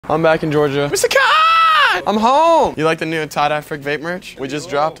I'm back in Georgia. Mr. Khan! I'm home. You like the new tie-dye frick vape merch? We just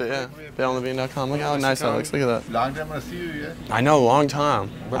dropped it, yeah. BaylenLevine.com. Look how nice that looks. Look at that. Long time I see you, yeah? I know, long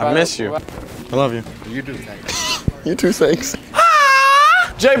time. I miss you. I love you. You too, thanks. You too, thanks.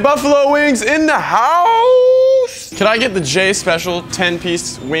 J Buffalo Wings in the house. Can I get the J special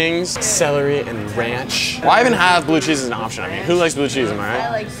 10-piece wings, celery, and ranch? Why even have blue cheese as an option? I mean, who likes blue cheese, am I right? I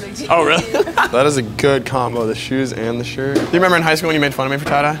like blue cheese. Oh, really? That is a good combo, the shoes and the shirt. Do you remember in high school when you made fun of me for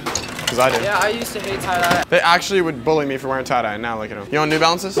tie-dye? Because I did. Yeah, I used to hate tie-dye. They actually would bully me for wearing tie-dye, and now look at them. You own New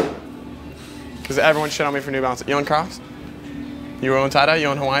Balances? Because everyone shit on me for New Balances. You own Crocs? You own tie-dye? You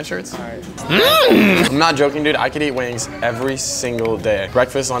own Hawaiian shirts? All right. I'm not joking, dude. I could eat wings every single day.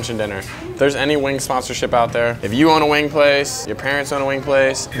 Breakfast, lunch, and dinner. If there's any wing sponsorship out there, if you own a wing place, your parents own a wing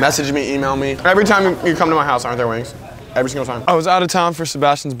place, message me, email me. Every time you come to my house, aren't there wings? Every single time. I was out of town for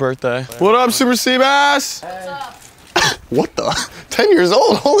Sebastian's birthday. What up, Super Seabass? What's up? What the? 10 years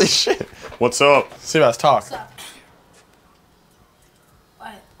old? Holy shit. What's up? Seabass, talk. What's up?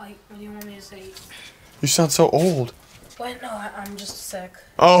 What? Like, what do you want me to say? You sound so old. What? No, I'm just sick.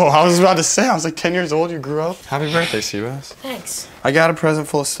 Oh, I was about to say, I was like 10 years old, you grew up. Happy birthday, Seabass. Thanks. I got a present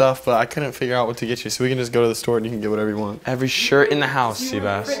full of stuff, but I couldn't figure out what to get you, so we can just go to the store and you can get whatever you want. Every shirt in the house,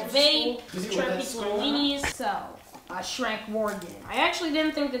 Seabass. Vape, Turkey's Weenies, so a Shrek War game. I actually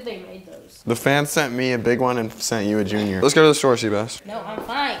didn't think that they made those. The fans sent me a big one and sent you a junior. Let's go to the store, Seabass. No, I'm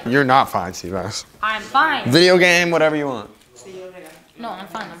fine. You're not fine, Seabass. I'm fine. Video game, whatever you want. No, I'm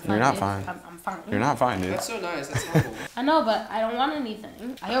fine. I'm fine. You're not dude. fine. I'm fine. You're not fine, dude. That's so nice. That's humble. I know, but I don't want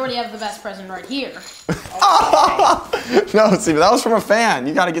anything. I already have the best present right here. No, see, that was from a fan.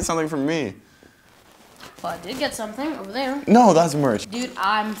 You gotta get something from me. Well, I did get something over there. No, that's merch. Dude,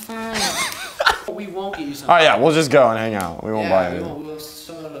 I'm fine. We won't get you something. Oh yeah, we'll just go and hang out. We won't buy Yeah, anything. we'll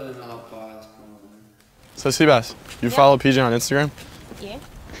sort of not buy it. So Seabass, you follow PJ on Instagram? Yeah.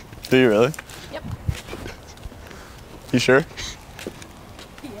 Do you really? Yep. You sure?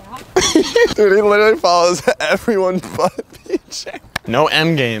 Yeah. Dude, he literally follows everyone but PJ. No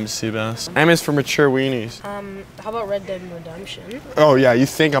M games, Seabass. M is for mature weenies. How about Red Dead Redemption? Oh yeah, you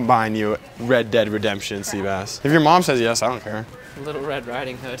think I'm buying you Red Dead Redemption, Seabass. If your mom says yes, I don't care. Little Red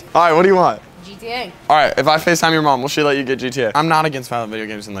Riding Hood. All right, what do you want? GTA. All right, if I FaceTime your mom, will she let you get GTA? I'm not against violent video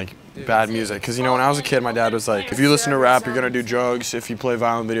games and like bad music, because you know when I was a kid, my dad was like, if you listen to rap, you're gonna do drugs. If you play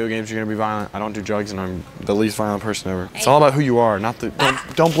violent video games, you're gonna be violent. I don't do drugs, and I'm the least violent person ever. It's all about who you are, not the.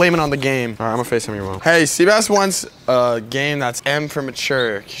 Don't blame it on the game. All right, I'm gonna FaceTime your mom. Hey, Seabass wants a game that's M for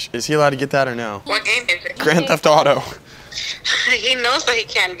mature. Is he allowed to get that or no? What game is it? Grand Theft Auto. He knows that he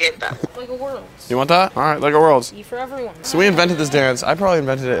can't get that. Like a Worlds. You want that? All right, Lego Worlds. E for everyone. So we invented this dance. I probably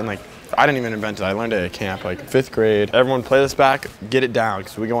invented it in like. I didn't even invent it. I learned it at camp, like 5th grade. Everyone play this back, get it down,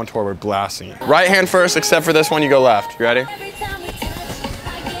 because we go on tour, we're blasting it. Right hand first, except for this one, you go left. You ready?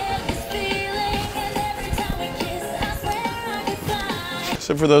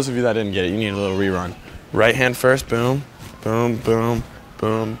 So for those of you that didn't get it, you need a little rerun. Right hand first, boom, boom, boom,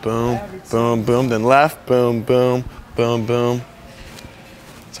 boom, boom, boom, boom. Then left, boom, boom, boom, boom.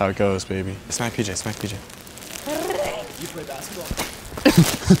 That's how it goes, baby. Smack PJ, smack PJ. You play basketball.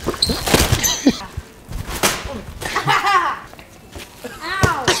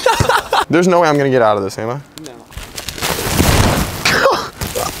 Ow! There's no way I'm gonna get out of this, am I? No.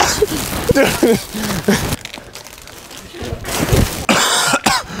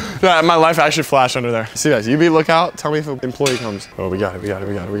 Yeah, my life actually flashed under there. See guys, you be lookout. Tell me if an employee comes. Oh, we got it, we got it,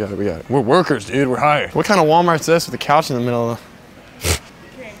 we got it, we got it, we got it. We're workers, dude, we're hired. What kind of Walmart's this with a couch in the middle of the...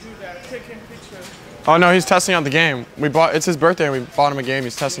 You can't do that. Take him pictures. Oh no, he's testing out the game. It's his birthday and we bought him a game,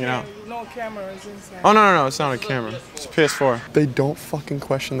 he's testing it out. No cameras inside. Oh no, it's not a camera. It's a PS4. They don't fucking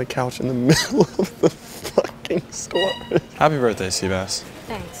question the couch in the middle of the fucking store. Happy birthday, Seabass.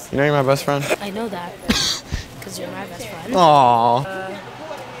 Thanks. You know you're my best friend? I know that. Because you're my best friend. Aww.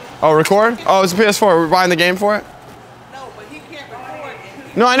 Oh, record? Oh, it's a PS4. We're buying the game for it? No, but he can't record.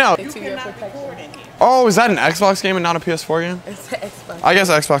 No, I know. You cannot record it. Oh, is that an Xbox game and not a PS4 game? It's an Xbox. I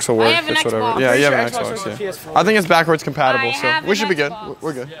guess Xbox will work. I have an it's whatever. Xbox. Yeah, you have an Xbox Xbox. works with Yeah. PS4. I think it's backwards compatible, I so have we an should be good. Xbox.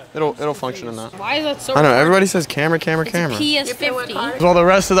 We're good. It'll function in that. Why is that so I know. hard? Everybody says camera, camera, camera. PS50. While the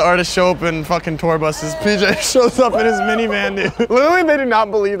rest of the artists show up in fucking tour buses, PJ shows up in his minivan, dude. Literally, they do not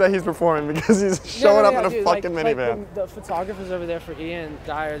believe that he's performing because he's showing up in a dude, fucking like minivan. the photographers over there for Ian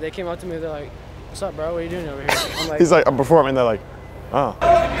Dyer, they came up to me, they're like, "What's up, bro? What are you doing over here?" I'm like, He's like, I'm performing. They're like, oh.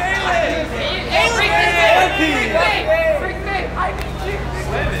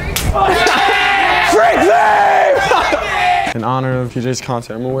 Freak In honor of PJ's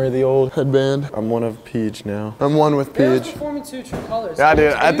concert, I'm gonna wear the old headband. I'm one of Peach now. I'm one with Peach. Performing two true colors. Yeah,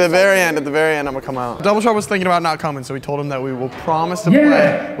 dude. At the very end, I'm gonna come out. Double Trouble was thinking about not coming, so we told him that we will promise to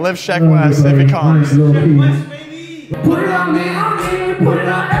play Live Sheck West if he comes. Put it on me, put it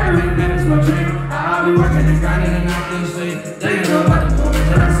on every minute's my dream. I'll be working and grinding and not lose sleep. They know about the moment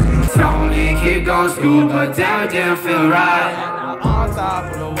that I see. Slowly keep going school, but damn it didn't feel right. I'm on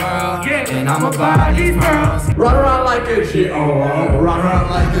top of the world, and I'm about these pearls. Run around like a G, run around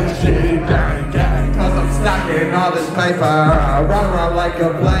like a G, gang, cause I'm stacking all this paper. Run around like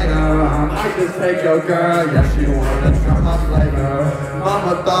a player, I might just take your girl, yeah, she wanna try my flavor.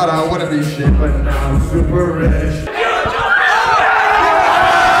 Mama thought I wouldn't be shit, but now I'm super rich.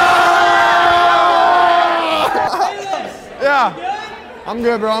 Yeah, I'm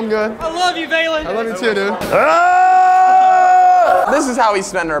good, bro, I'm good. I love you, Baylen. I love you too, dude. This is how we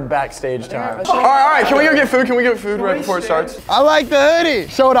spend our backstage time. All right, can we go get food? Can we get food right before it starts? I like the hoodie.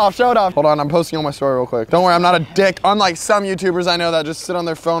 Show it off, show it off. Hold on, I'm posting on my story real quick. Don't worry, I'm not a dick. Unlike some YouTubers I know that just sit on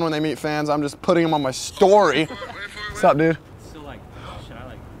their phone when they meet fans, I'm just putting them on my story. What's up, dude? So like, should I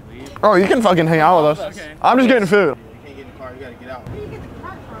like leave? Oh, you can fucking hang out with us. Okay. I'm just getting food. You can't get in the car, you gotta get out.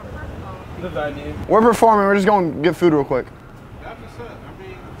 Good idea. We're performing, we're just going to get food real quick.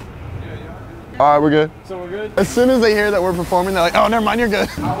 All right, we're good. So we're good? As soon as they hear that we're performing, they're like, oh, never mind, you're good.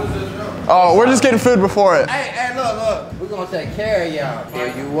 Oh, we're just getting food before it. Hey, look. We're gonna take care of y'all. Fill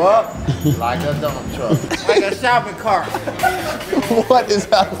you up like a dump truck. Like a shopping cart. What is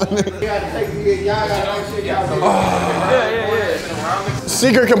happening? You gotta take me, y'all gotta make sure y'all Yeah.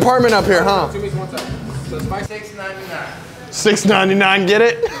 Secret compartment up here, huh? So it's my $6.99. $6.99, get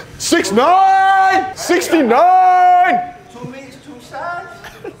it? $6.9! $69! 2 meats, 2 sides,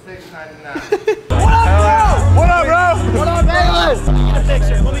 $6.99. What up, bro? What up, Baylen?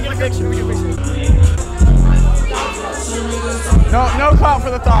 Let me get a picture. No clout for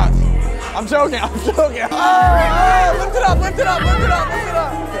the thoughts. I'm joking. Oh, lift it up.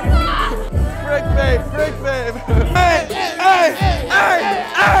 Frick, babe. Hey.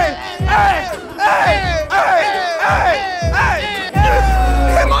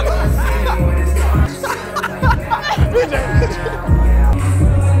 Come on.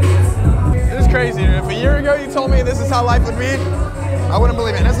 This is crazy, dude. If a year ago you told me this is how life would be, I wouldn't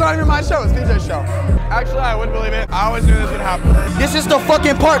believe it. And it's not even my show, it's PJ's show. Actually, I wouldn't believe it. I always knew this would happen. This is the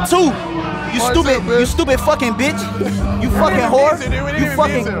fucking part 2. You stupid fucking bitch. You fucking whore.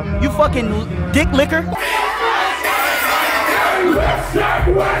 You fucking dick licker.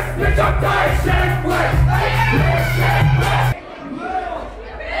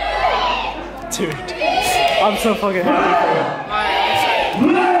 Dude, I'm so fucking happy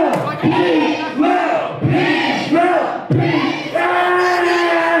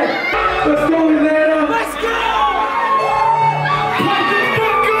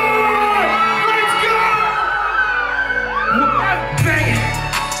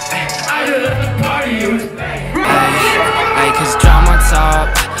for you. Cause drama top,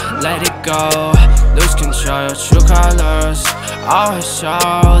 let it go, lose control, your true colors always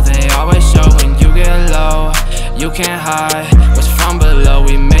show, they always show when you get low. You can't hide what's from below,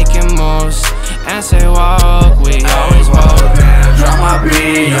 we making moves and say walk, we always walk. Drama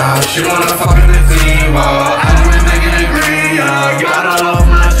be, yo, she wanna fuck in the team, oh, I didn't make it agree, yo, got all of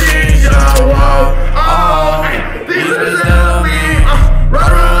my jeans, yo, oh, these bitches love me, run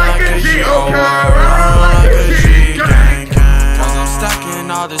around like a G, okay,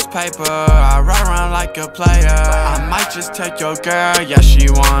 all this paper, I run around like a player. I might just take your girl, yeah, she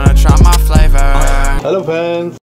wanna try my flavor. Hello, fans.